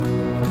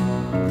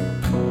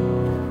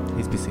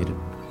seated.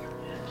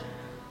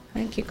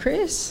 Thank you,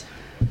 Chris.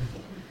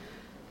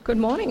 Good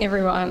morning,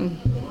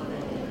 everyone.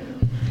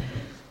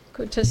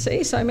 Good to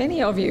see so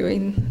many of you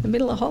in the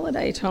middle of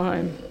holiday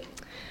time.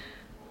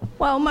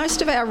 Well,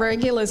 most of our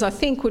regulars, I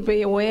think, would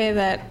be aware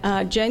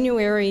that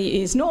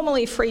January is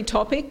normally free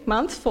topic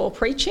month for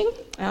preaching.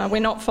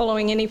 We're not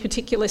following any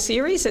particular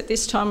series at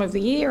this time of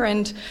the year,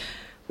 and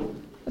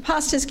the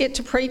pastors get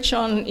to preach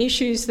on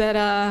issues that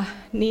are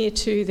near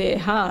to their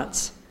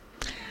hearts.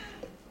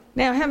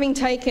 Now, having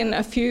taken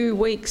a few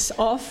weeks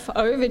off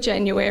over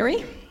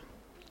January,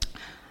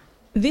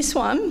 this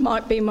one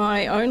might be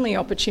my only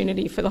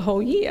opportunity for the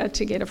whole year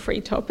to get a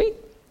free topic.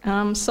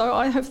 So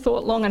I have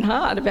thought long and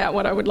hard about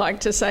what I would like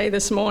to say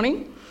this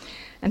morning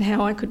and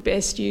how I could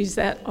best use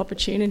that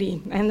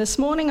opportunity. And this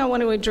morning I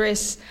want to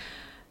address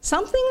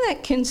something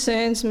that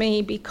concerns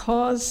me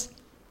because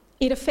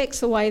it affects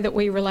the way that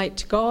we relate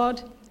to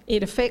God,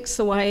 it affects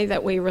the way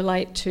that we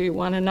relate to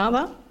one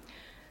another,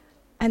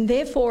 and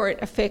therefore it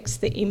affects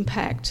the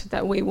impact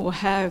that we will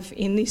have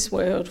in this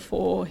world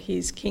for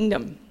His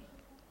kingdom.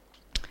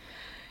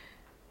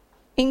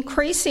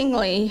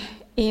 Increasingly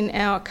in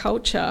our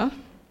culture,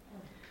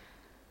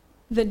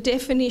 the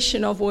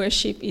definition of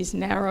worship is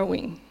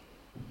narrowing.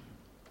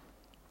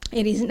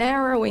 It is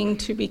narrowing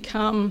to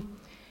become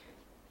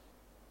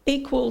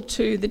equal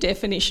to the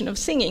definition of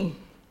singing.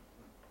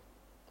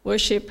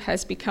 Worship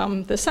has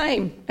become the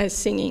same as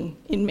singing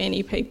in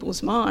many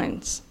people's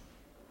minds.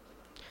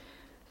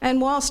 And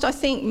whilst I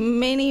think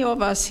many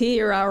of us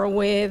here are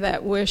aware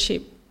that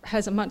worship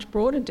has a much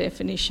broader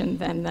definition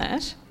than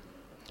that,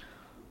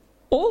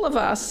 all of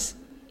us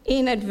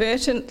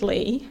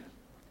inadvertently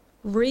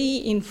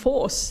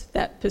reinforce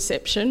that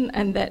perception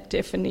and that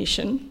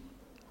definition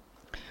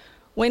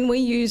when we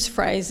use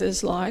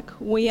phrases like,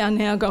 "We are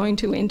now going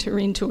to enter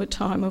into a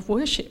time of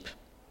worship,"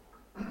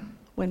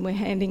 when we're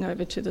handing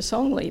over to the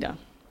song leader.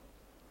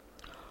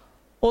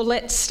 Or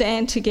 "Let's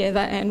stand together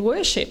and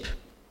worship,"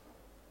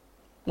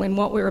 when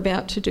what we're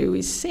about to do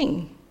is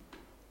sing.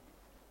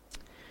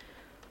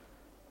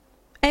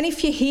 And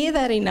if you hear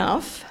that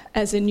enough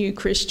as a new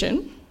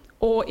Christian,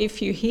 or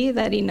if you hear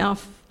that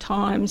enough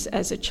times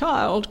as a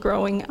child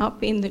growing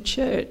up in the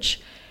church,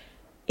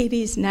 it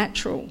is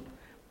natural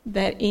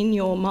that in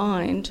your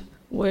mind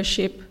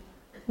worship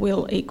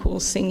will equal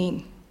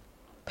singing,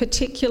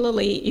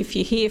 particularly if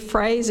you hear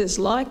phrases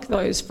like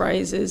those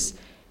phrases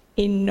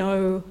in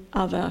no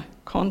other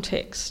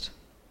context.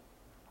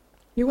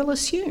 You will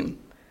assume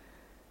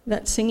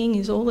that singing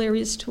is all there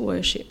is to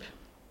worship.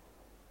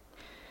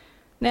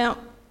 Now,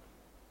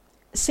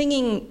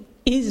 singing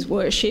is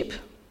worship,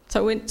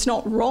 so it's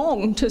not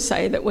wrong to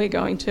say that we're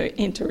going to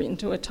enter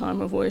into a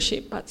time of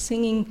worship, but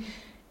singing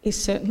is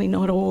certainly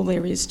not all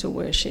there is to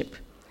worship.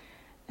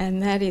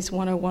 And that is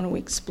what I want to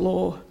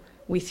explore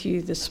with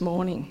you this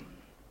morning.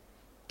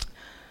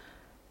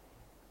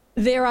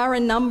 There are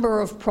a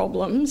number of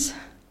problems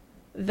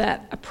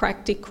that a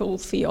practical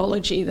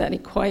theology that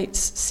equates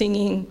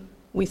singing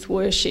with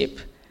worship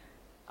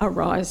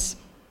arise.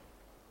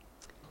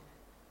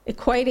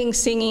 Equating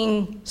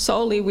singing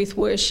solely with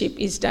worship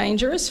is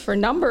dangerous for a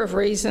number of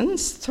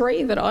reasons,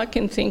 three that I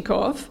can think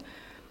of.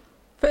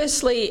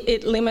 Firstly,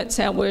 it limits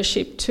our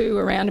worship to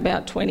around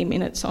about 20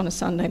 minutes on a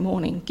Sunday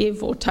morning,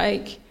 give or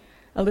take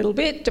a little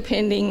bit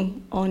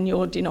depending on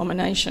your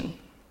denomination.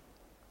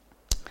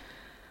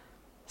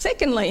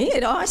 Secondly,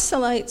 it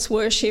isolates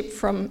worship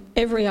from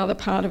every other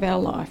part of our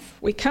life.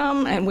 We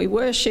come and we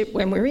worship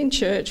when we're in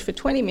church for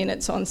 20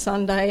 minutes on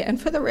Sunday, and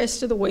for the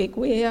rest of the week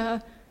we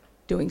are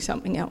doing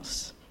something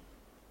else.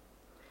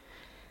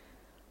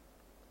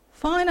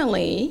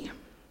 Finally,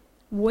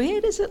 where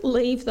does it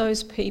leave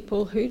those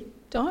people who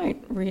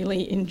don't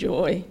really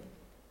enjoy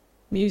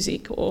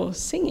music or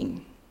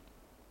singing?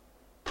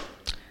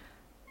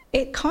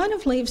 It kind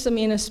of leaves them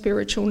in a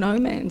spiritual no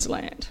man's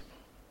land.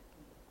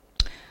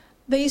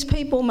 These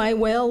people may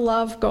well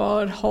love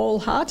God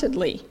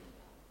wholeheartedly.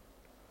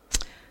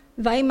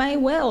 They may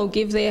well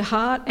give their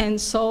heart and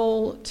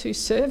soul to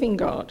serving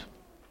God.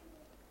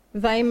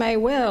 They may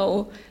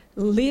well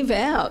live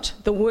out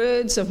the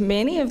words of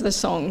many of the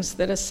songs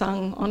that are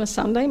sung on a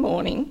Sunday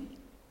morning,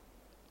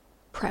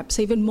 perhaps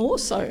even more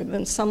so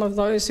than some of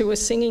those who are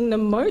singing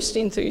them most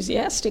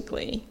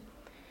enthusiastically.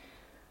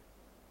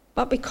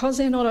 But because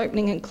they're not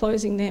opening and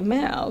closing their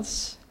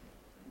mouths,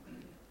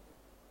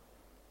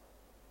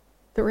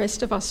 the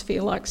rest of us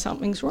feel like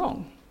something's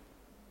wrong.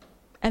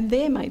 And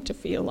they're made to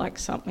feel like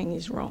something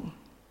is wrong.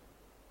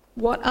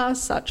 What are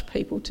such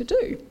people to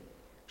do?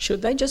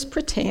 Should they just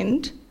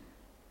pretend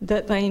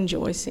that they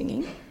enjoy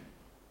singing?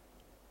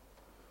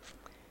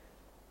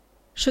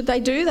 Should they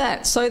do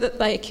that so that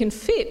they can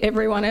fit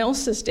everyone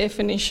else's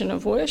definition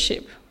of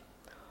worship?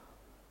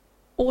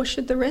 Or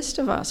should the rest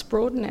of us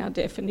broaden our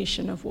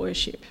definition of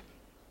worship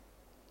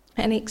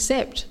and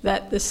accept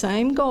that the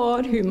same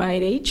God who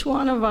made each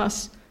one of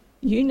us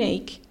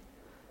unique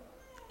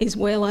is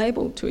well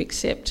able to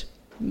accept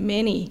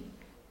many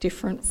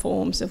different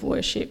forms of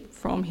worship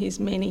from His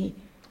many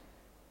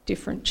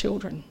different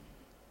children?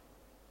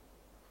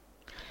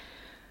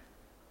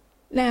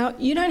 Now,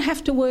 you don't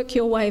have to work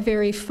your way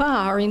very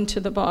far into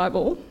the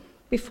Bible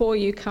before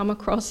you come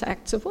across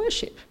acts of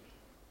worship.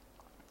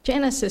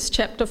 Genesis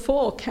chapter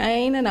 4,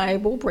 Cain and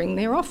Abel bring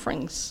their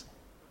offerings,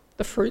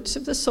 the fruits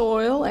of the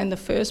soil and the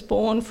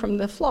firstborn from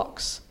the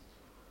flocks.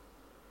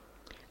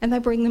 And they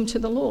bring them to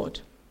the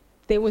Lord.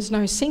 There was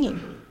no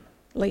singing.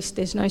 At least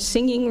there's no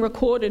singing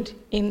recorded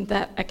in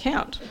that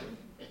account.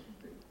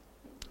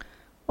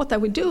 What they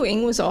were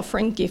doing was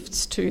offering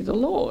gifts to the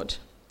Lord.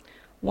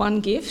 One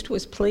gift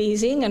was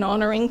pleasing and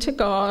honouring to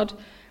God,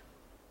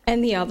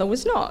 and the other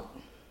was not.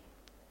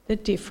 The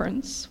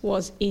difference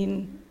was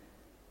in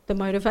the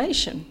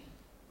motivation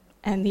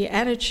and the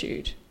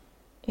attitude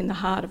in the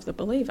heart of the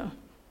believer.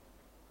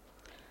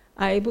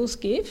 Abel's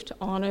gift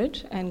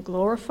honoured and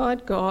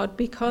glorified God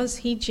because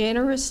he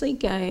generously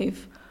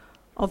gave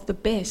of the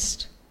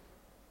best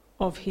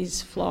of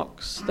his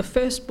flocks, the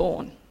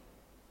firstborn.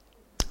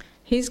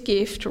 His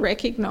gift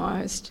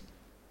recognised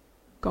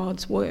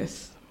God's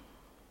worth.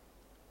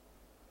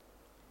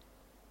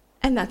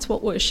 And that's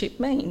what worship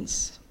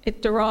means.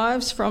 It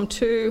derives from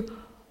two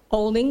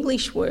Old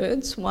English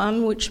words,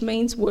 one which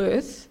means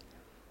worth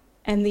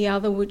and the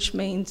other which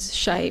means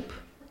shape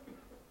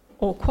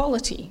or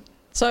quality.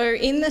 So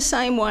in the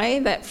same way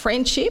that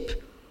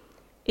friendship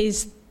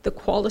is the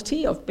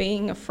quality of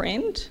being a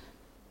friend,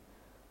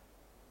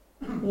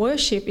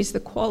 worship is the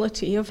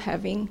quality of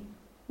having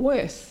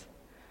worth.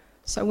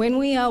 So when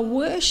we are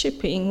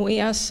worshipping, we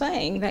are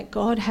saying that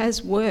God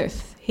has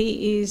worth.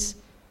 He is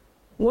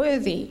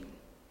worthy.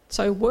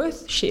 So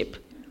worship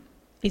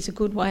is a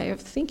good way of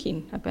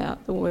thinking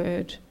about the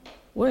word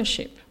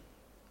worship.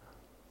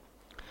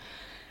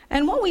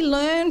 And what we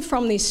learn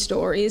from this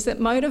story is that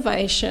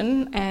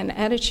motivation and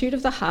attitude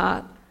of the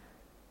heart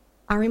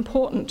are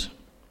important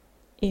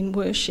in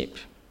worship.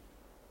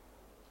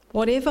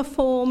 Whatever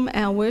form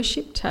our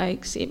worship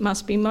takes, it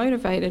must be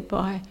motivated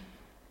by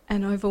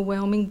an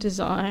overwhelming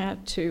desire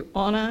to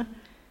honour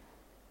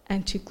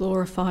and to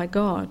glorify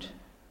God,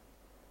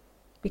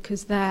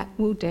 because that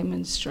will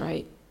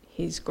demonstrate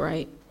his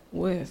great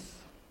worth.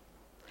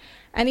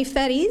 And if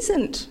that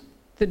isn't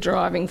the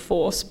driving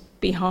force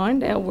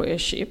behind our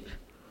worship,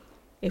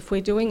 if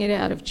we're doing it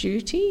out of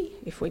duty,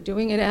 if we're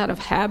doing it out of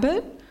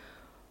habit,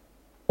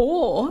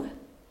 or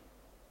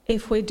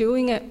if we're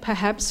doing it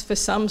perhaps for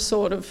some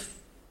sort of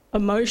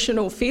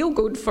emotional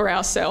feel-good for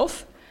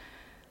ourselves,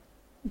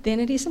 then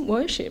it isn't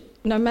worship,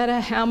 no matter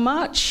how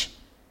much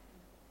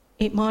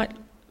it might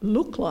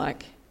look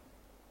like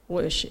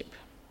worship.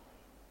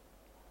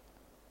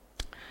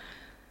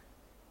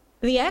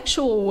 The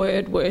actual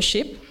word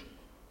worship,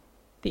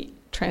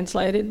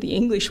 translated the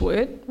English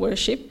word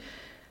worship,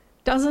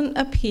 doesn't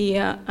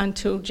appear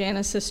until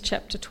Genesis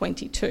chapter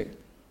 22.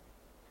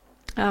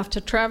 After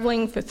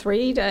travelling for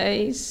 3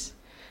 days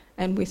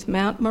and with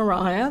Mount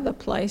Moriah, the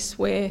place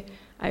where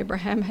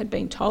Abraham had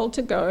been told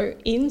to go,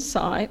 in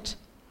sight,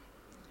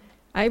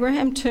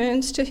 Abraham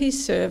turns to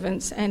his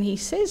servants and he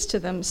says to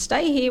them,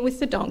 "Stay here with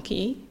the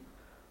donkey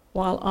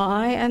while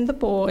I and the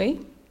boy,"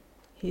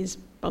 his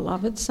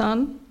beloved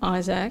son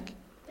Isaac,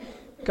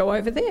 "go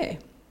over there.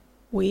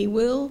 We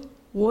will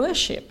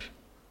worship,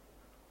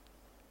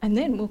 and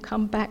then we'll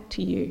come back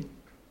to you."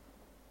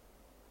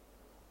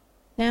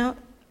 Now,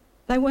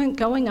 they weren't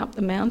going up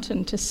the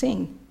mountain to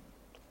sing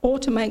or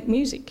to make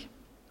music.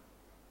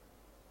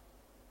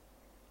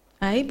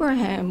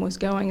 Abraham was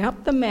going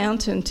up the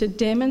mountain to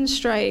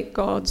demonstrate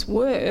God's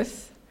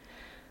worth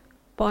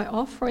by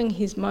offering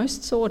his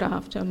most sought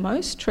after,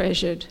 most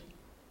treasured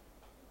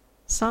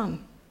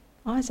son,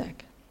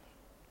 Isaac.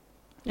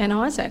 And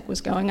Isaac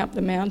was going up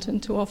the mountain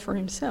to offer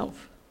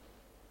himself.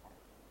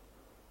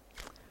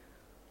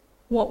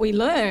 What we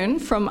learn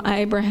from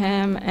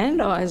Abraham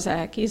and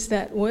Isaac is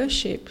that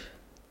worship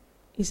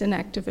is an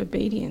act of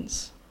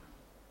obedience.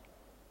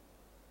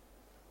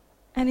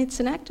 And it's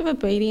an act of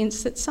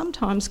obedience that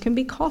sometimes can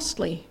be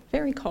costly,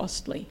 very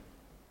costly.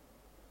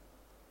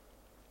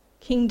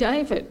 King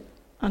David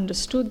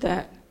understood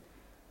that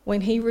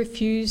when he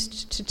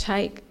refused to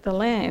take the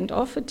land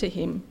offered to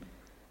him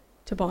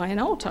to buy an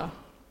altar,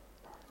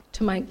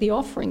 to make the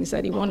offerings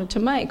that he wanted to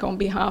make on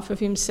behalf of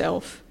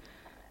himself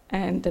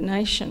and the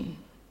nation.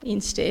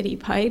 Instead, he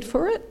paid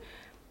for it,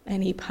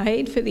 and he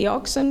paid for the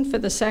oxen, for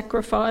the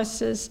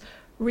sacrifices,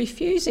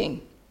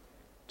 refusing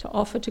to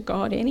offer to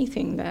God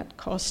anything that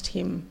cost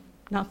him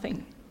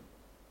nothing.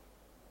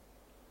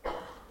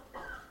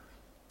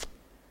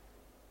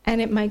 And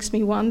it makes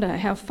me wonder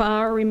how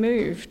far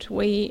removed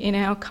we in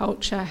our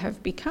culture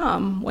have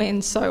become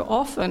when so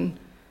often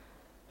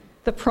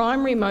the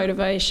primary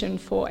motivation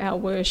for our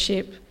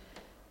worship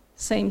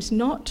seems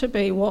not to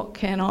be what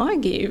can I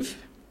give,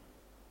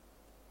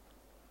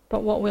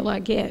 but what will I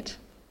get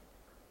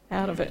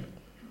out of it?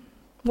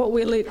 What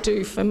will it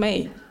do for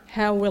me?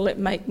 How will it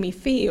make me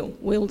feel?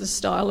 Will the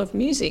style of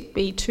music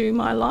be to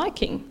my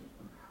liking?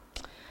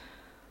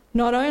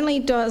 Not only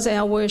does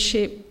our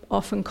worship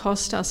often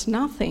cost us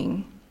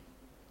nothing,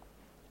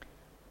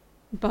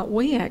 but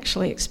we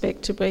actually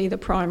expect to be the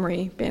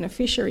primary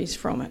beneficiaries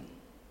from it.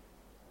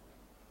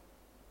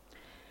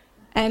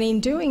 And in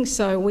doing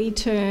so, we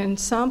turn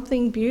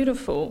something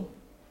beautiful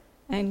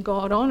and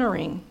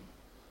God-honouring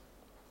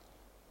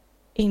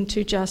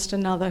into just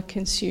another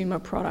consumer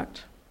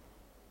product.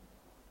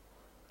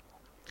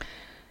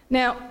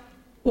 Now,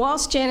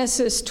 whilst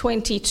Genesis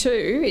 22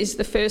 is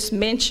the first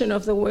mention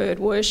of the word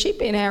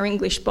worship in our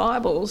English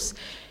Bibles,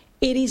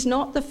 it is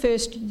not the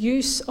first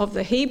use of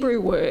the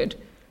Hebrew word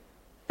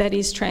that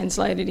is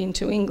translated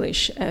into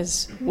English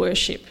as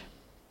worship.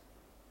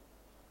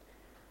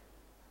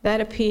 That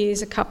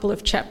appears a couple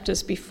of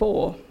chapters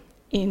before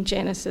in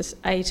Genesis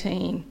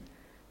 18,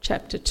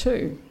 chapter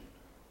 2.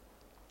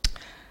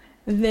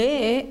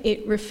 There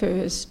it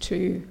refers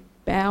to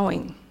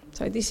bowing.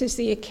 So this is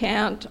the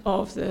account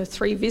of the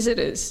 3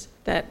 visitors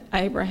that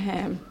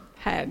Abraham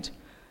had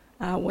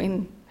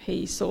when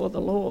he saw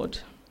the Lord.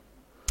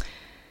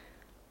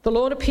 The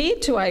Lord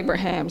appeared to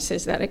Abraham,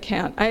 says that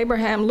account.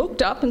 Abraham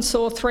looked up and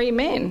saw 3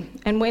 men,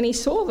 and when he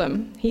saw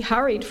them, he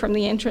hurried from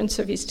the entrance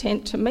of his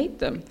tent to meet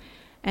them,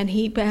 and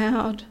he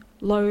bowed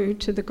low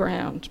to the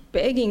ground,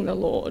 begging the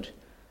Lord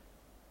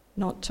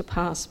not to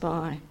pass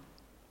by.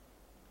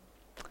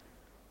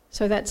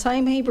 So that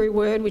same Hebrew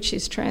word, which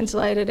is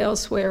translated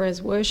elsewhere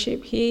as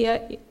worship,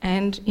 here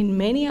and in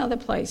many other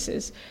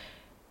places,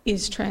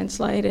 is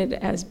translated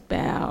as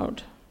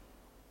bowed.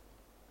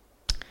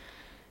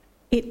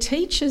 It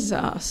teaches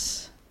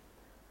us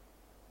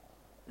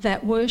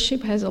that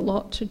worship has a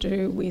lot to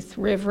do with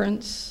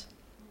reverence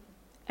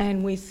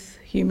and with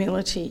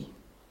humility.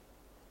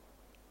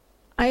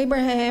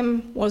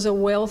 Abraham was a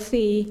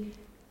wealthy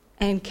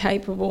and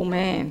capable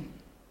man,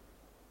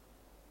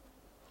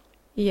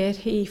 yet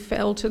he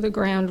fell to the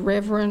ground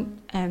reverent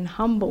and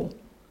humble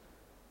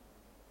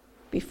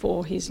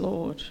before his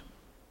Lord.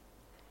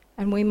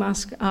 And we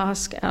must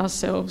ask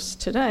ourselves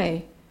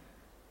today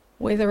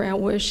whether our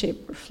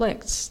worship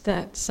reflects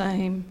that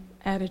same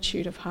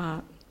attitude of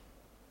heart.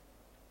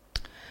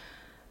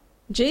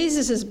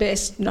 Jesus'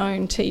 best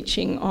known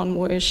teaching on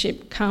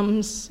worship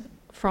comes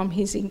from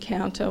his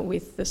encounter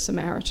with the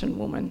Samaritan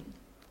woman.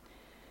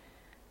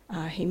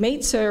 He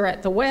meets her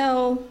at the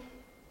well,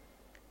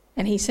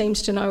 and he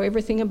seems to know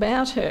everything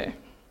about her.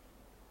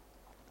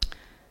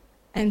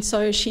 And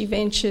so she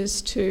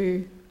ventures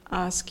to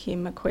ask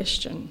him a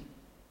question.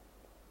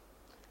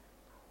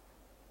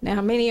 Now,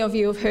 many of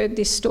you have heard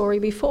this story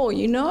before.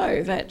 You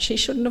know that she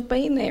shouldn't have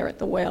been there at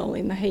the well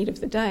in the heat of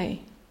the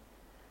day.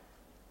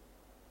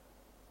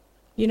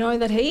 You know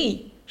that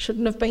he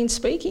shouldn't have been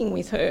speaking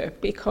with her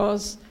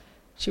because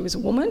she was a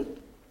woman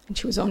and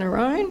she was on her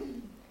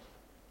own,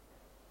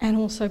 and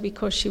also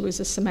because she was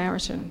a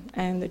Samaritan,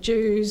 and the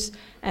Jews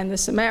and the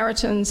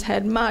Samaritans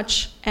had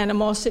much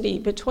animosity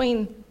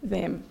between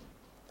them.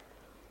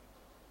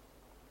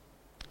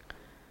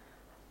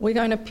 We're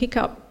going to pick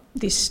up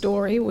this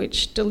story,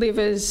 which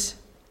delivers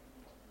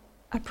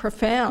a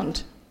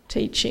profound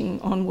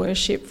teaching on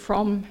worship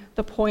from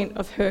the point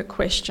of her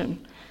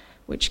question,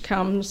 which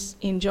comes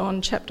in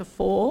John chapter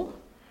 4,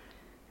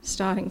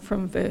 starting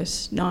from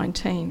verse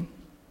 19.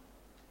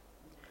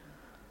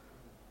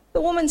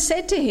 The woman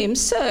said to him,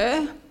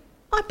 "Sir,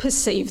 I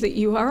perceive that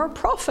you are a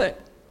prophet.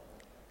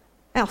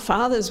 Our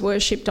fathers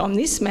worshipped on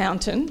this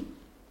mountain,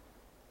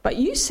 but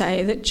you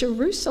say that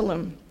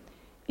Jerusalem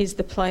is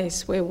the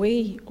place where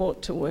we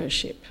ought to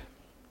worship."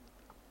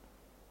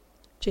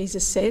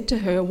 Jesus said to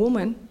her,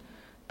 "Woman,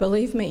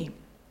 believe me,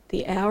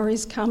 the hour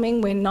is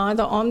coming when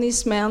neither on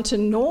this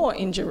mountain nor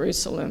in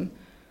Jerusalem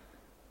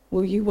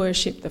will you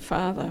worship the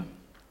Father.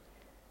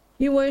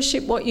 You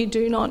worship what you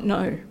do not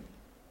know.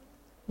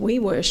 We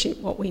worship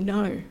what we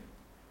know,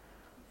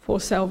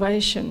 for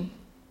salvation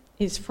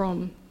is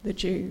from the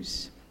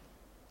Jews."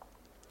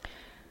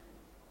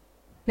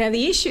 Now,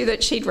 the issue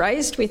that she'd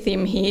raised with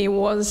him here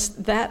was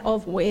that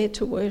of where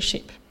to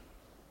worship.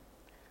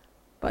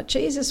 But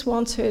Jesus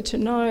wants her to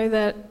know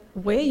that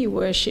where you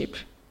worship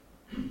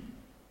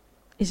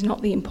is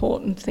not the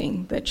important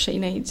thing that she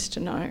needs to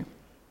know.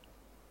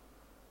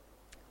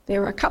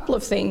 There are a couple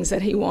of things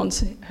that he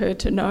wants her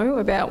to know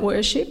about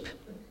worship.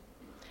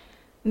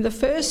 The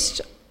first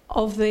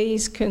of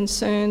these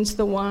concerns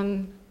the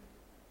one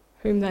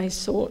whom they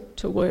sought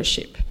to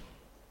worship.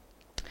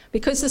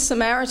 Because the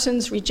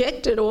Samaritans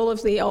rejected all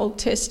of the Old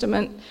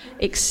Testament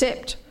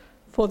except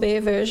for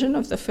their version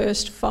of the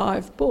first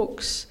 5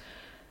 books,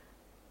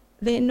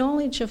 their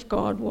knowledge of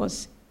God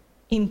was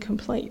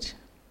incomplete.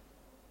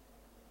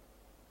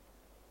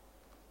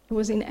 It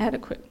was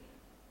inadequate.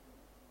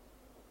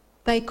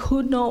 They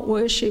could not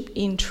worship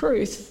in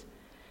truth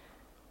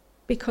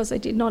because they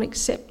did not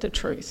accept the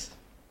truth,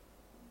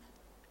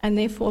 and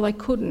therefore they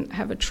couldn't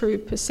have a true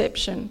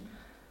perception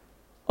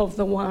of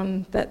the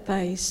one that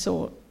they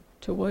sought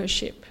to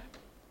worship.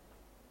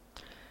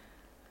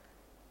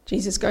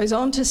 Jesus goes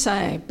on to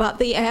say, "But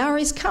the hour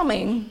is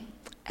coming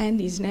and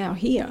is now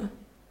here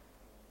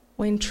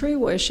when true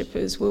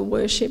worshippers will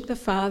worship the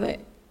Father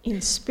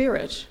in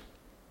spirit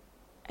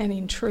and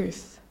in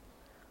truth.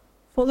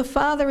 For the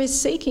Father is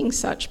seeking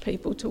such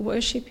people to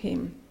worship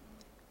him.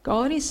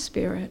 God is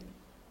spirit,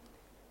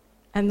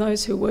 and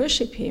those who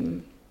worship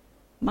him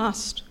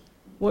must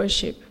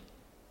worship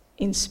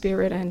in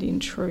spirit and in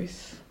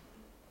truth.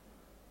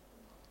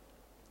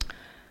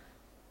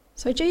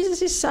 So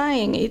Jesus is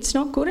saying it's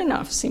not good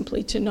enough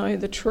simply to know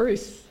the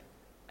truth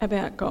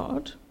about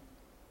God.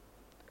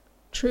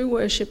 True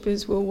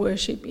worshippers will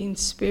worship in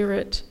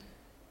spirit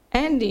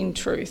and in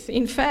truth.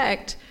 In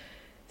fact,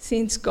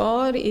 since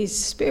God is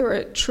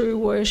spirit, true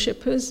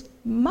worshippers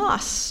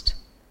must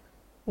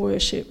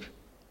worship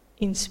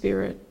in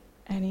spirit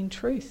and in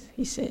truth,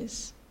 he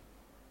says.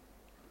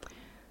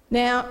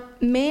 Now,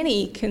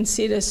 many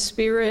consider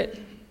spirit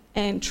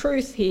and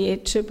truth here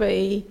to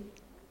be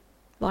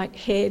like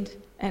head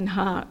and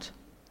heart,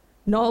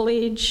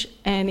 knowledge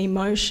and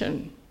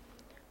emotion,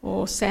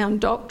 or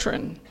sound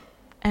doctrine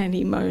and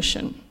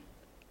emotion.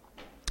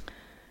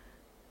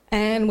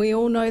 And we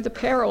all know the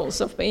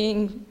perils of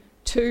being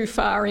too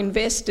far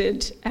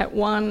invested at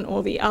one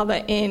or the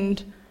other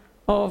end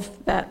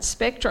of that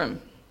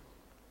spectrum.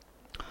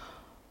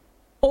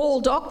 All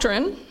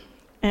doctrine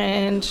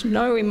and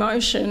no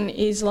emotion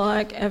is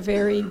like a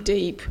very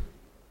deep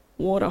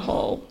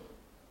waterhole.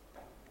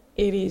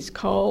 It is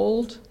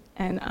cold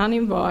and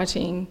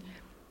uninviting,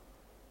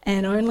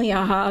 and only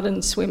a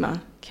hardened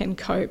swimmer can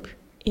cope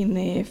in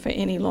there for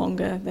any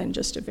longer than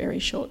just a very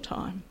short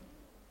time.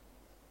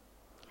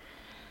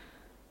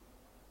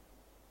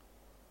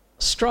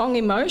 Strong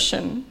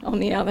emotion, on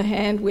the other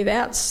hand,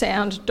 without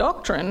sound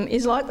doctrine,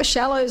 is like the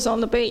shallows on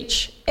the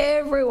beach.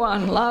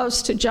 Everyone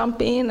loves to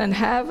jump in and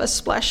have a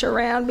splash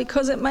around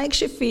because it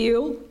makes you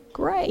feel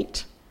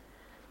great.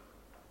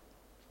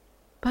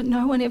 But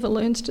no one ever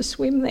learns to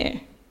swim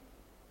there.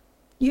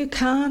 You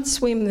can't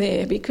swim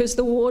there because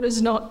the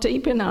water's not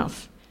deep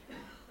enough.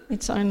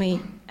 It's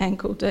only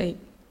ankle deep.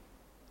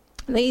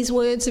 These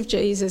words of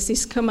Jesus,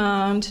 this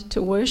command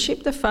to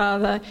worship the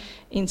Father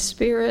in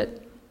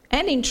spirit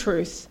and in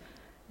truth,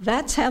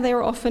 that's how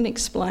they're often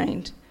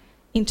explained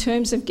in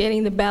terms of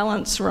getting the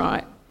balance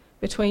right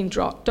between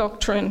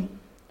doctrine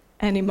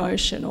and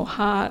emotion, or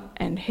heart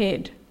and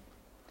head.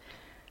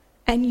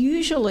 And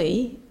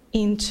usually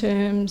in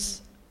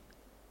terms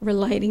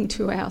relating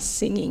to our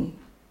singing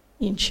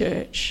in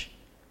church,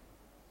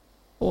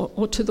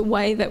 or to the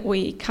way that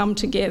we come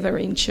together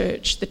in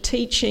church, the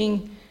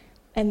teaching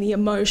and the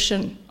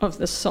emotion of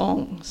the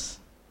songs.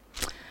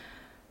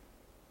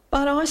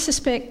 But I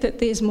suspect that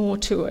there's more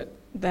to it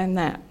than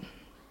that.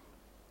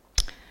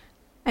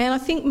 And I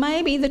think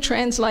maybe the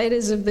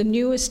translators of the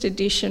newest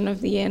edition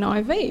of the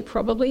NIV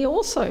probably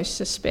also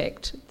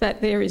suspect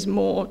that there is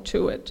more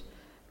to it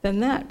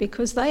than that,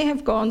 because they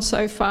have gone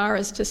so far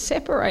as to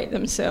separate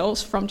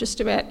themselves from just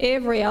about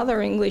every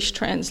other English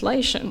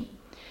translation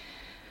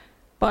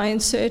by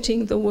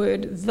inserting the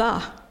word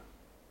 "the"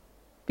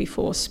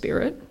 before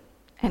spirit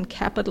and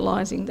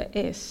capitalising the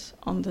S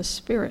on the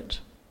spirit.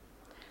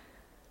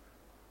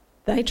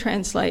 They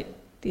translate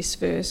this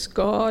verse,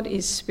 God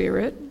is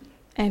spirit,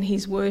 and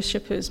his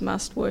worshippers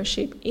must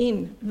worship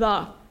in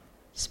the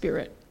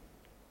spirit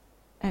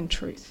and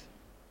truth.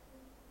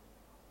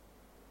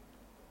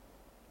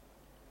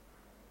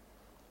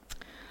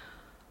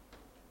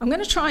 I'm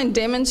going to try and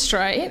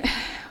demonstrate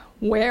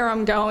where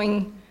I'm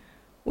going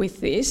with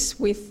this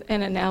with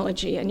an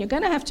analogy, and you're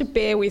going to have to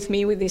bear with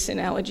me with this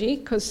analogy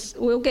because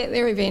we'll get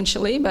there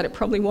eventually, but it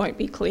probably won't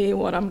be clear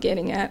what I'm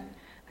getting at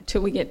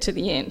until we get to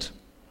the end.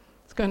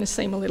 It's going to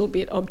seem a little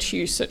bit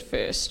obtuse at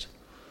first.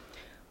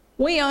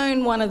 We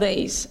own one of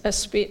these, a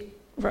spit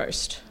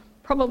roast.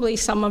 Probably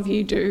some of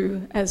you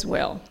do as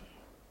well.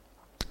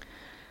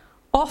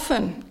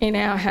 Often in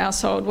our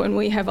household, when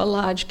we have a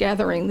large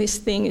gathering, this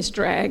thing is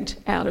dragged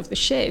out of the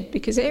shed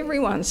because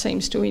everyone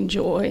seems to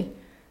enjoy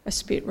a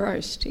spit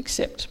roast,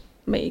 except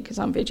me, because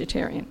I'm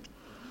vegetarian.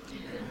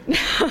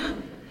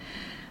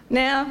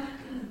 Now,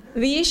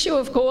 the issue,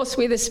 of course,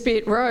 with a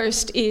spit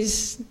roast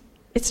is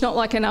it's not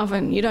like an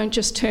oven. You don't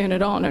just turn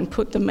it on and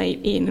put the meat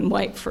in and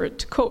wait for it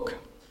to cook.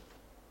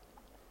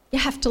 You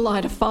have to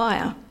light a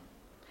fire.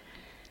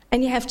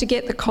 And you have to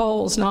get the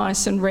coals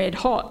nice and red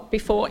hot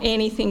before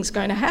anything's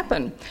going to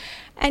happen.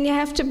 And you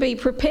have to be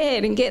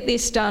prepared and get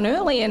this done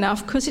early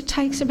enough because it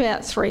takes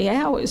about 3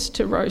 hours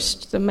to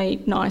roast the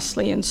meat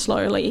nicely and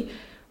slowly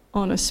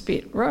on a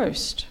spit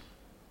roast.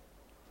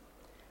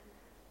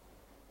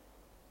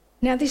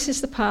 Now, this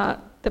is the part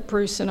that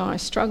Bruce and I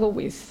struggle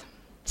with.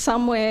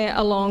 Somewhere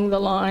along the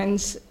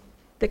lines,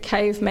 the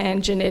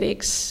caveman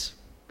genetics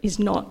is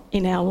not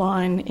in our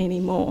line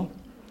anymore.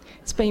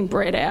 It's been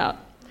bred out.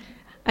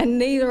 And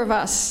neither of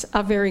us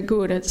are very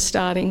good at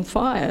starting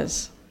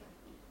fires,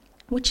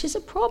 which is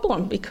a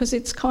problem because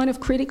it's kind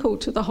of critical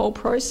to the whole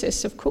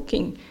process of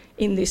cooking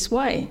in this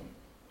way.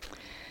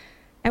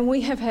 And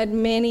we have had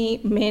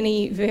many,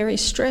 many very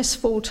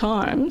stressful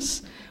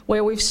times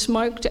where we've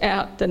smoked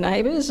out the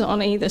neighbours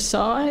on either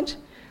side.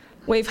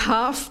 We've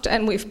huffed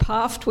and we've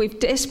puffed. We've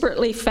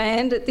desperately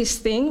fanned at this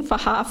thing for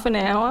half an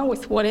hour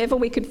with whatever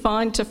we could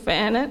find to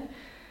fan it.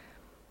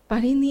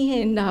 But in the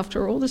end,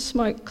 after all the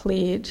smoke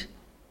cleared,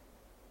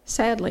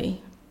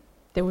 sadly,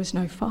 there was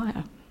no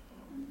fire.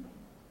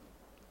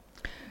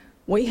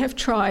 We have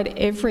tried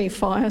every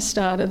fire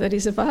starter that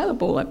is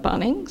available at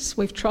Bunnings.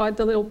 We've tried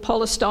the little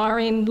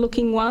polystyrene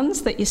looking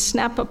ones that you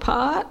snap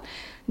apart,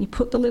 and you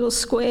put the little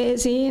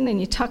squares in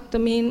and you tuck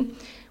them in.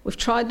 We've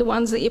tried the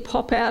ones that you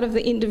pop out of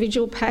the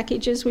individual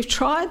packages. We've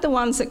tried the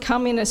ones that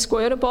come in a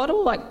squirter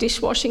bottle, like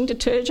dishwashing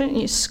detergent,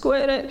 and you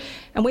squirt it.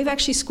 And we've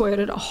actually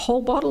squirted a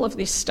whole bottle of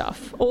this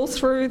stuff all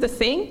through the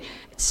thing.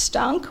 It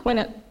stunk when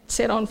it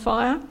set on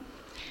fire.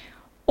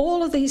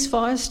 All of these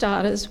fire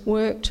starters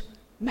worked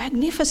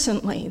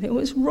magnificently. There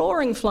was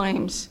roaring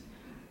flames.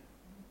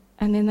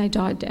 And then they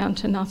died down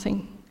to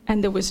nothing.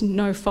 And there was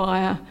no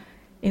fire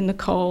in the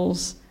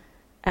coals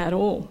at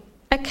all.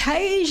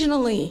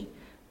 Occasionally,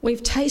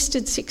 we've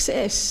tasted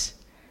success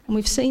and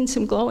we've seen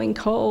some glowing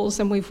coals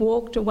and we've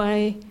walked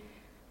away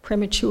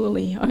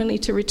prematurely, only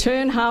to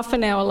return half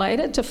an hour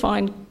later to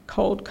find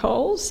cold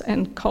coals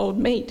and cold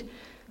meat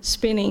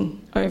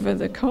spinning over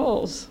the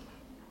coals.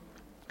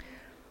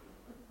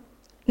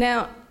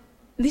 Now,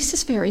 this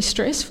is very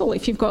stressful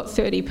if you've got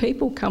 30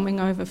 people coming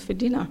over for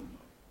dinner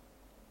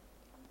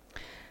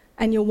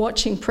and you're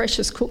watching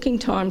precious cooking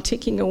time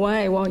ticking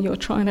away while you're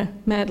trying to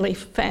madly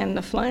fan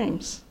the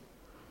flames.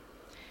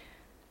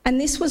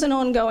 And this was an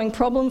ongoing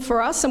problem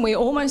for us, and we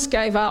almost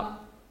gave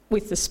up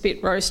with the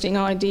spit roasting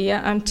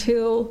idea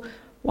until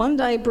one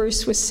day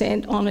Bruce was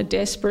sent on a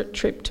desperate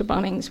trip to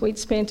Bunnings. We'd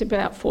spent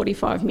about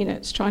 45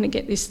 minutes trying to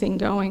get this thing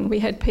going. We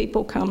had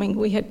people coming,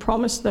 we had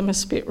promised them a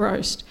spit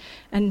roast,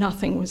 and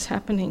nothing was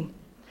happening.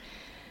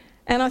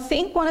 And I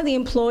think one of the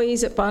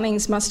employees at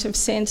Bunnings must have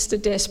sensed the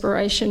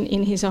desperation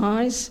in his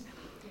eyes,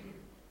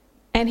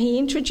 and he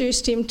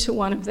introduced him to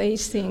one of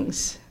these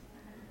things.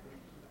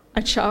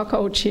 A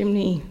charcoal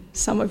chimney,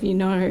 some of you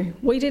know.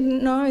 We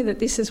didn't know that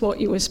this is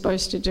what you were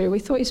supposed to do. We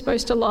thought you were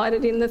supposed to light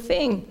it in the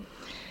thing.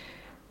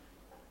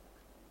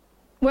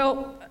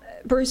 Well,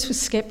 Bruce was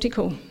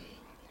sceptical,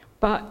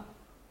 but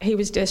he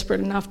was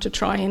desperate enough to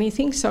try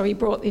anything, so he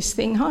brought this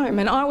thing home.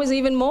 And I was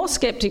even more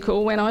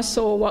sceptical when I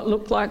saw what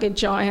looked like a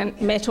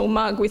giant metal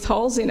mug with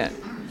holes in it.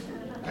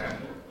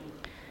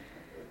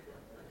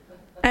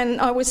 And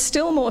I was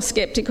still more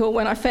sceptical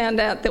when I found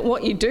out that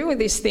what you do with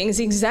this thing is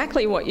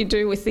exactly what you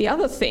do with the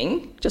other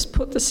thing. Just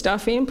put the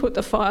stuff in, put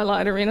the fire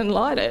lighter in and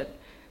light it.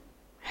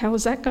 How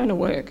is that going to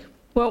work?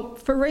 Well,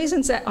 for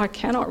reasons that I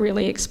cannot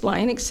really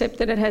explain, except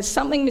that it has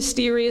something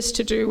mysterious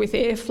to do with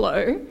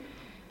airflow,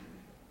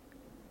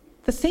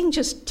 the thing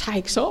just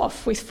takes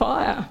off with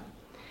fire.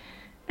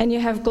 And you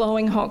have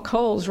glowing hot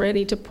coals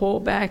ready to pour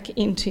back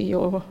into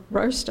your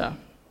roaster.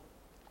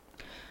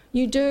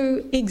 You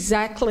do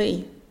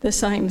exactly the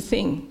same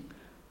thing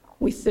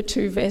with the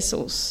two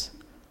vessels.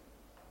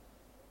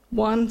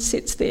 One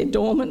sits there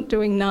dormant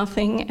doing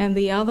nothing, and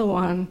the other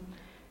one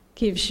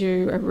gives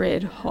you a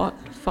red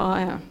hot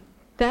fire.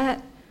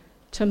 That,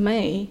 to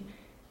me,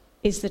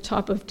 is the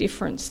type of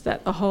difference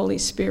that the Holy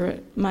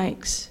Spirit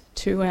makes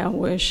to our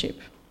worship.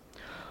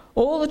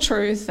 All the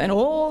truth and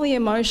all the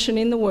emotion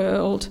in the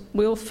world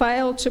will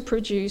fail to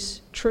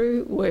produce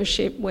true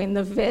worship when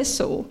the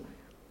vessel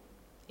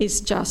is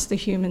just the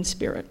human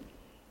spirit.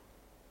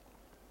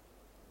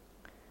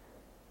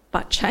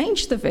 But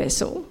change the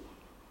vessel,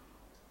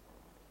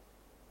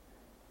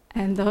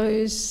 and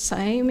those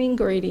same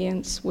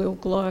ingredients will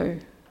glow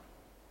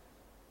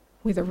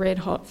with a red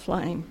hot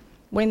flame.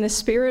 When the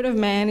spirit of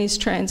man is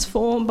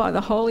transformed by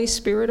the Holy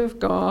Spirit of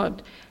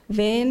God,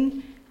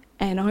 then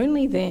and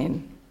only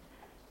then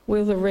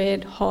will the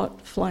red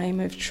hot flame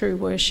of true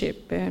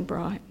worship burn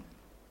bright.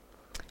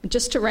 And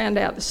just to round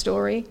out the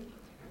story,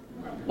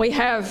 we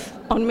have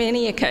on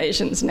many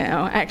occasions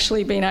now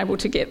actually been able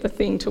to get the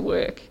thing to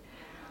work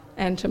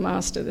and to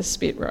master the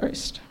spit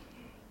roast.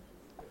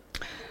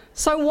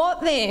 So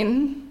what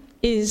then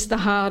is the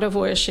heart of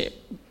worship?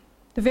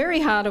 The very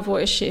heart of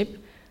worship,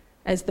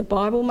 as the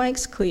Bible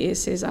makes clear,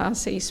 says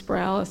R.C.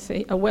 Sproul,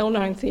 a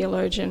well-known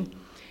theologian,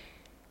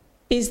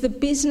 is the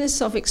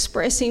business of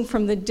expressing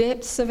from the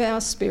depths of our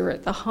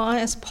spirit the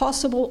highest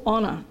possible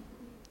honour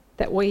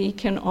that we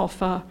can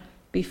offer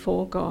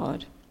before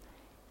God.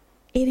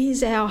 It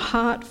is our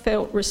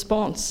heartfelt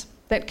response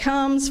that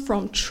comes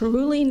from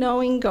truly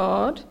knowing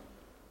God,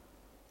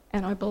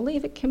 and I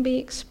believe it can be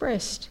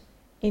expressed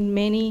in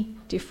many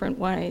different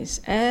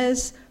ways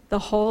as the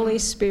Holy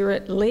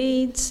Spirit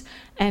leads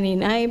and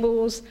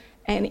enables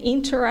and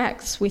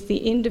interacts with the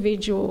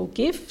individual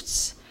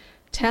gifts,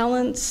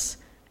 talents,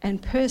 and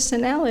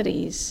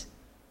personalities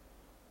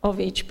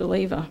of each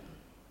believer.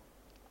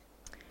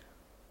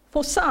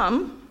 For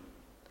some,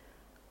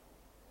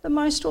 the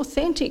most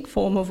authentic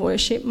form of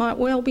worship might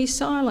well be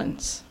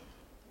silence.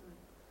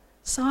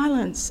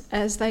 Silence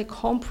as they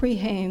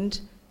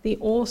comprehend the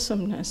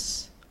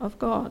awesomeness of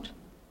God.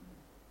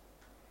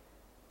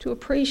 To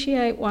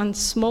appreciate one's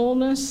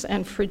smallness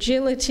and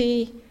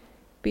fragility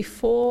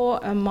before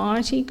a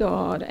mighty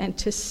God, and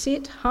to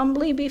sit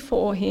humbly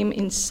before him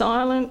in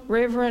silent,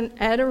 reverent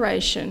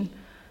adoration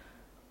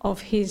of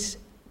his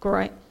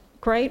great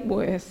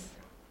worth.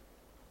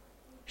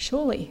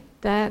 Surely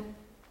that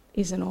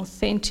is an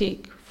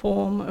authentic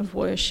form of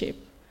worship,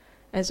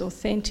 as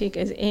authentic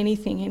as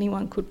anything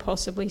anyone could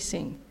possibly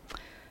sing.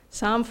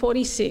 Psalm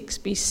 46,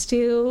 be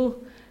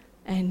still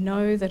and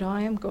know that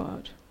I am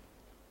God.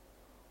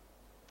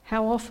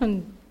 How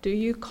often do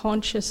you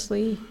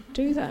consciously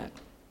do that?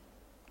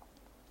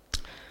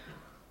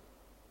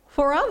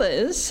 For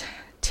others,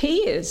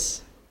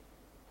 tears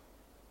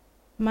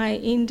may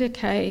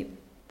indicate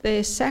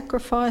their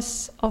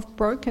sacrifice of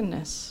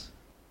brokenness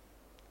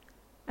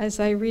as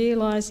they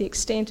realise the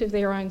extent of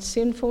their own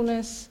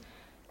sinfulness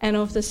and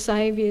of the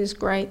Saviour's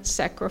great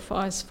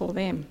sacrifice for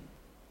them.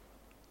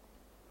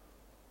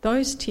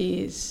 Those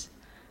tears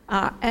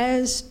are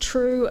as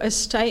true a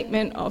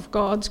statement of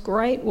God's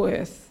great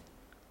worth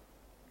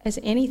as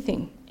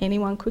anything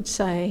anyone could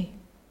say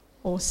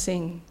or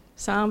sing.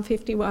 Psalm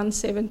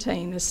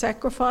 51:17, the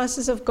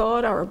sacrifices of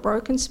God are a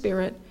broken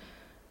spirit,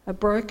 a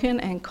broken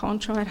and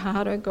contrite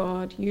heart, O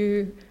God,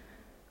 you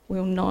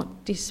will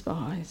not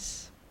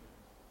despise.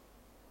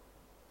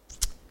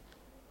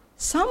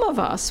 Some of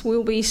us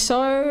will be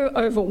so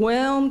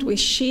overwhelmed with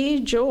sheer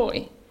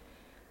joy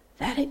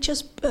that it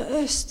just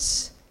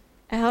bursts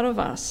out of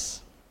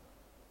us,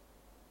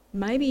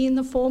 maybe in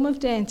the form of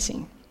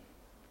dancing.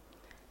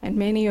 And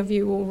many of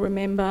you will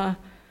remember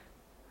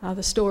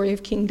the story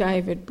of King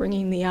David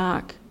bringing the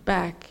ark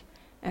back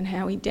and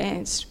how he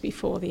danced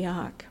before the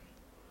ark.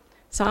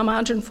 Psalm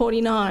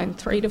 149,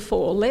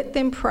 3-4, let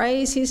them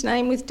praise his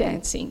name with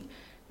dancing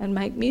and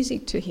make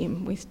music to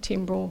him with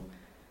timbrel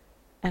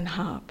and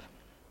harp.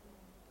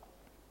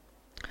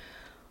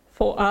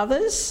 For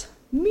others,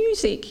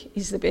 music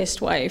is the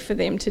best way for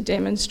them to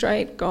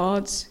demonstrate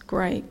God's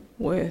great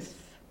worth.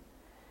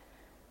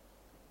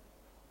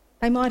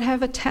 They might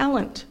have a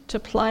talent to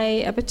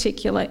play a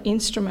particular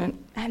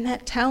instrument, and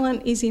that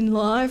talent is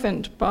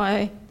enlivened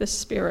by the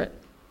Spirit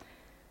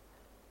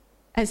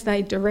as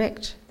they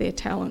direct their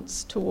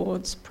talents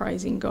towards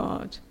praising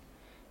God.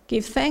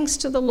 Give thanks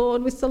to the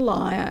Lord with the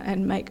lyre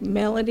and make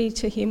melody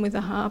to him with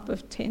a harp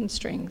of 10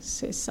 strings,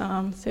 says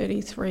Psalm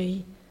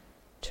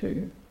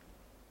 33:2.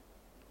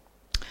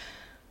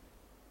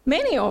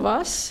 Many of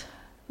us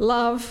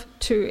love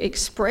to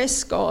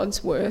express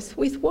God's worth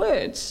with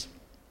words.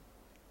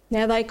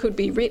 Now, they could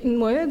be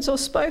written words or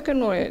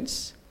spoken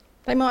words.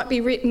 They might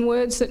be written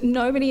words that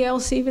nobody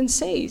else even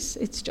sees.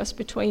 It's just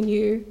between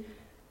you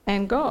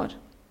and God.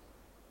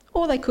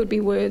 Or they could be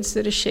words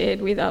that are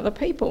shared with other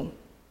people.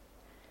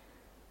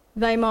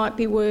 They might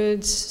be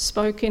words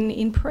spoken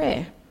in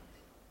prayer.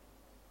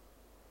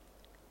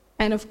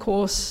 And of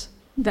course,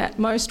 that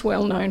most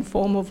well-known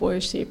form of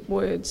worship,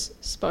 words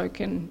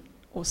spoken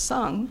or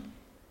sung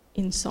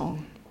in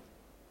song.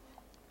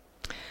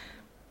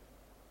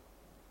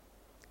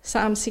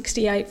 Psalm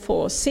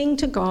 68:4, sing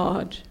to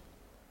God,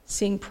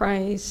 sing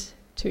praise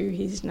to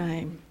his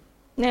name.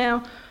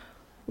 Now,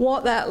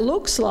 what that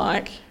looks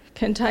like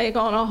can take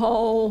on a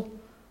whole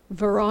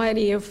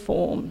variety of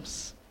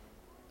forms.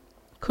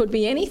 Could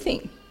be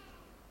anything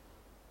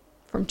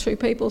from two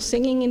people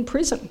singing in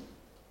prison.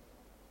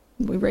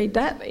 We read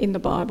that in the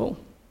Bible.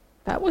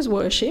 That was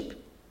worship.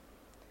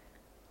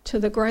 To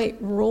the great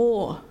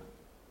roar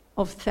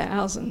of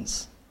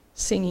thousands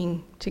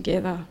singing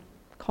together,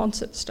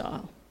 concert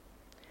style.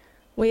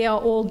 We are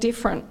all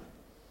different.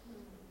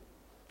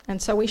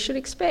 And so we should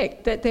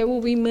expect that there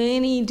will be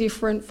many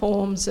different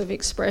forms of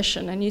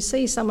expression. And you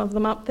see some of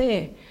them up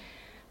there.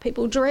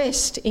 People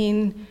dressed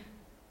in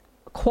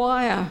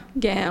choir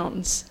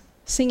gowns,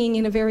 singing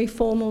in a very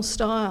formal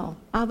style.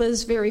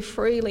 Others very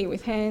freely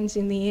with hands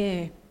in the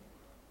air.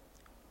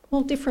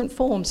 All different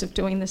forms of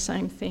doing the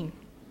same thing.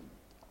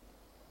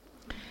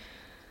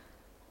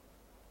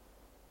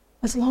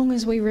 As long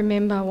as we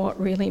remember what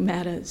really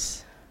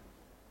matters,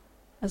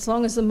 as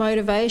long as the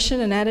motivation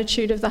and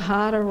attitude of the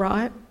heart are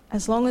right,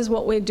 as long as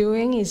what we're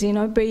doing is in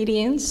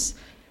obedience,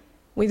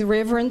 with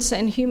reverence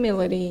and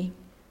humility,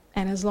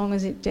 and as long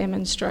as it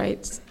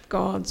demonstrates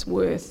God's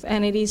worth.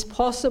 And it is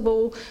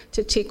possible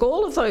to tick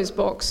all of those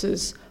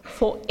boxes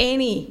for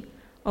any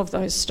of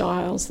those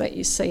styles that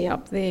you see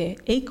up there.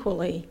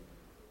 Equally,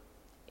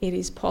 it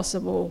is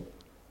possible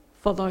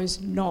for those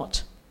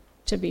not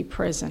to be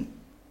present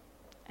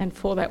and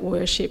for that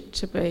worship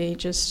to be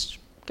just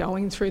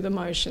going through the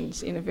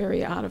motions in a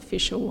very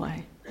artificial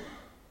way.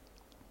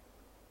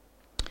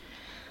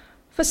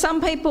 For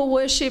some people,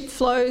 worship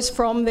flows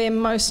from them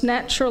most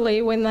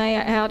naturally when they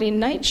are out in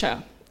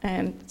nature,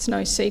 and it's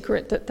no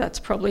secret that that's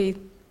probably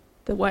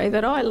the way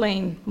that I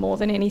lean more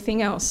than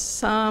anything else.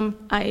 Psalm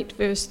 8,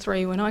 verse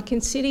 3, when I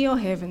consider your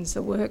heavens,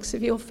 the works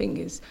of your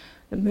fingers,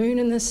 the moon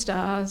and the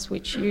stars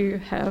which you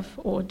have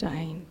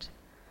ordained.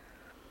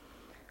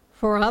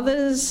 For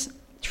others,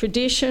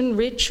 tradition,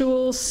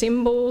 ritual,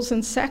 symbols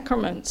and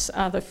sacraments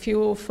are the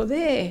fuel for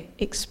their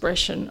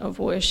expression of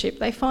worship.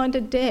 They find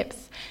a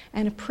depth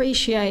and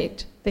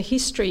appreciate the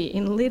history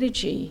in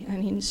liturgy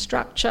and in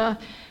structure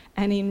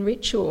and in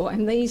ritual,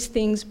 and these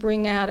things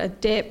bring out a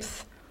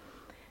depth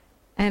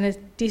and a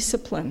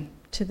discipline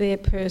to their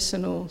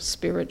personal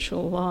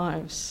spiritual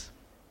lives.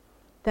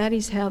 That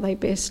is how they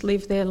best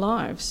live their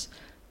lives,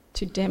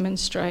 to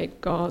demonstrate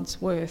God's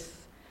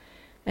worth.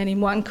 And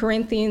in 1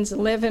 Corinthians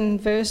 11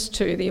 verse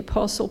 2, the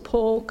Apostle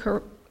Paul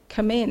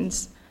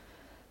commends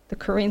the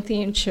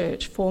Corinthian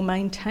church for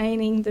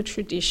maintaining the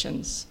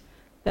traditions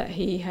that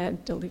he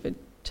had delivered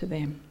to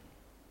them.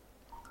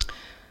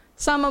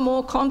 Some are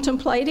more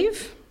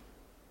contemplative,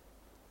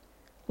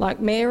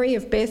 like Mary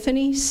of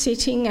Bethany,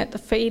 sitting at the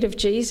feet of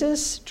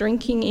Jesus,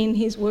 drinking in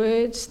his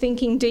words,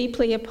 thinking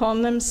deeply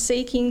upon them,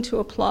 seeking to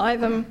apply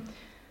them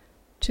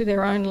to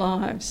their own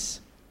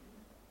lives.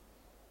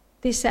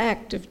 This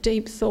act of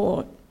deep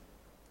thought,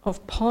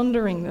 of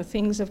pondering the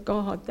things of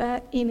God,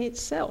 that in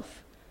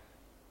itself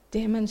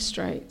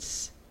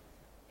demonstrates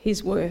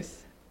his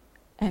worth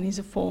and is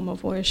a form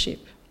of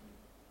worship.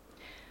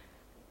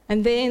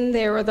 And then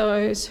there are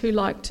those who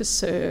like to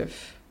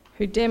serve,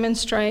 who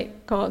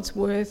demonstrate God's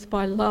worth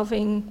by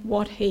loving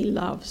what he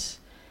loves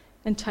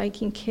and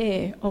taking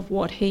care of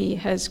what he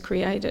has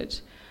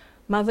created.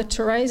 Mother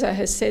Teresa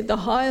has said the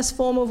highest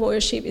form of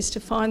worship is to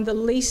find the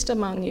least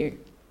among you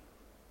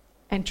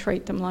and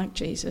treat them like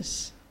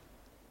Jesus.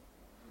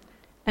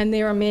 And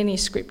there are many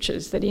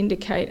scriptures that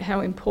indicate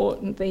how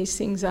important these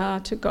things are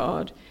to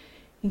God,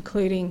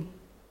 including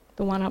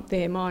the one up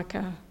there,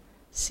 Micah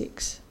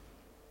 6.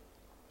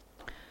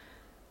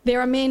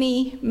 There are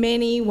many,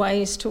 many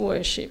ways to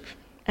worship,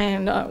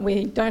 and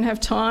we don't have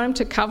time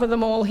to cover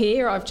them all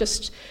here. I've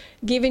just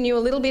given you a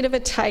little bit of a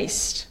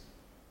taste.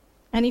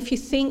 And if you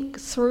think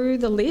through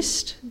the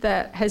list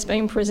that has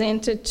been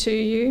presented to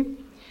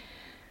you,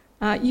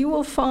 you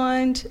will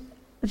find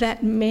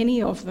that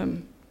many of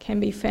them can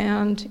be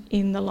found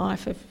in the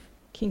life of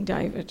King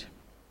David.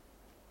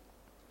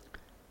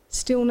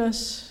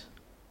 Stillness,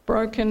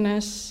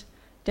 brokenness,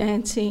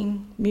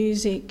 dancing,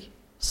 music,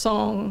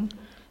 song,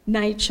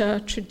 nature,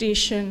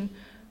 tradition,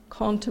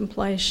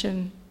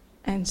 contemplation,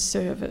 and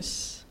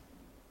service.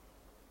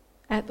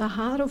 At the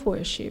heart of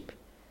worship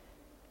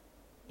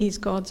is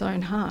God's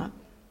own heart,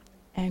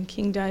 and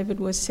King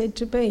David was said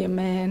to be a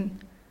man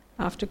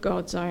after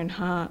God's own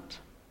heart.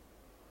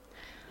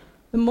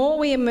 The more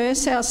we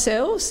immerse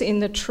ourselves in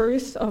the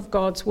truth of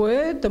God's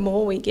word, the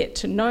more we get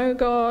to know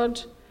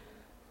God,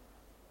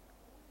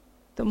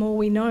 the more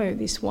we know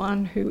this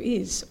one who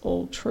is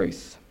all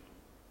truth.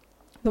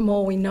 The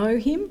more we know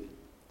him,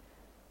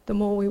 the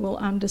more we will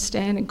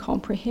understand and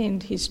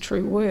comprehend his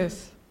true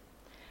worth.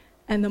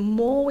 And the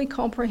more we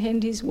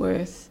comprehend his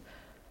worth,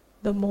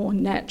 the more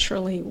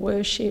naturally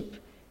worship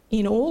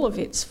in all of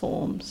its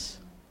forms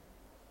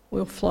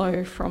will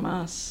flow from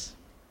us.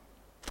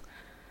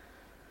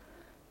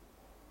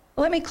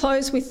 Let me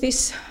close with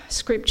this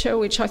scripture,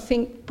 which I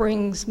think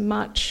brings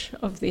much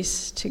of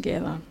this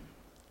together.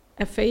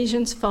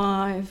 Ephesians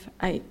 5,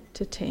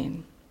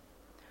 8-10.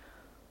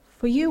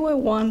 For you were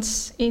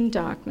once in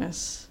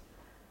darkness,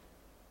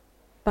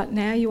 but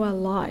now you are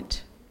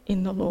light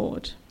in the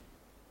Lord.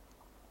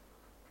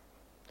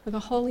 So the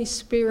Holy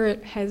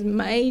Spirit has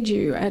made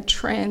you a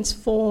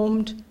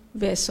transformed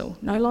vessel,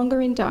 no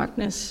longer in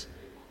darkness,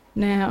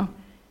 now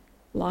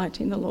light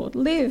in the Lord.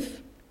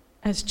 Live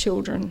as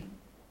children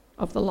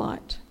of the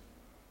light.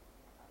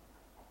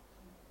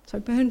 So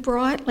burn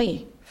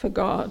brightly for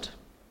God,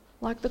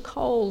 like the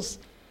coals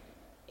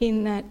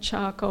in that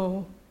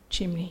charcoal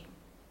chimney.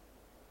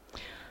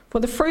 For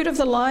the fruit of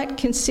the light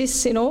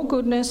consists in all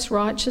goodness,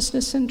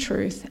 righteousness and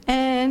truth,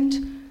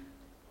 and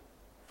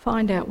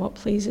find out what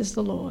pleases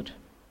the Lord.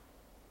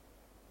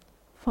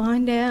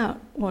 Find out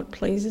what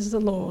pleases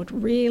the Lord.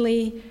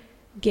 Really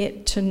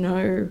get to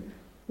know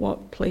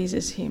what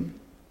pleases him.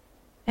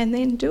 And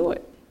then do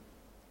it.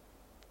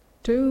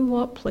 Do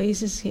what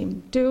pleases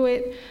him. Do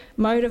it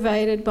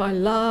motivated by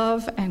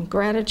love and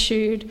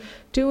gratitude.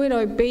 Do it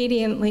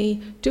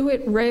obediently. Do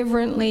it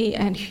reverently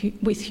and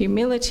with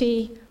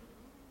humility.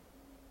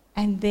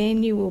 And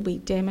then you will be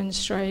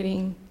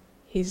demonstrating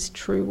his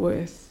true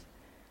worth.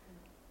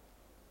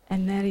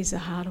 And that is the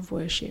heart of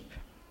worship.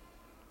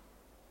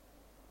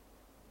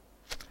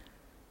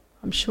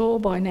 I'm sure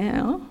by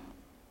now,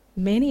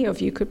 many of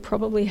you could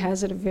probably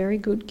hazard a very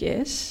good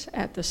guess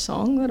at the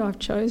song that I've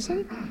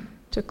chosen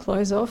to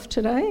close off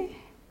today.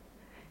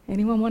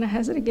 Anyone want to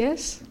hazard a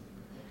guess?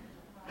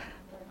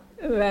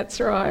 That's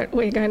right,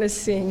 we're going to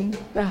sing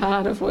The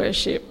Heart of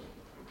Worship.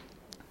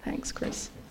 Thanks, Chris.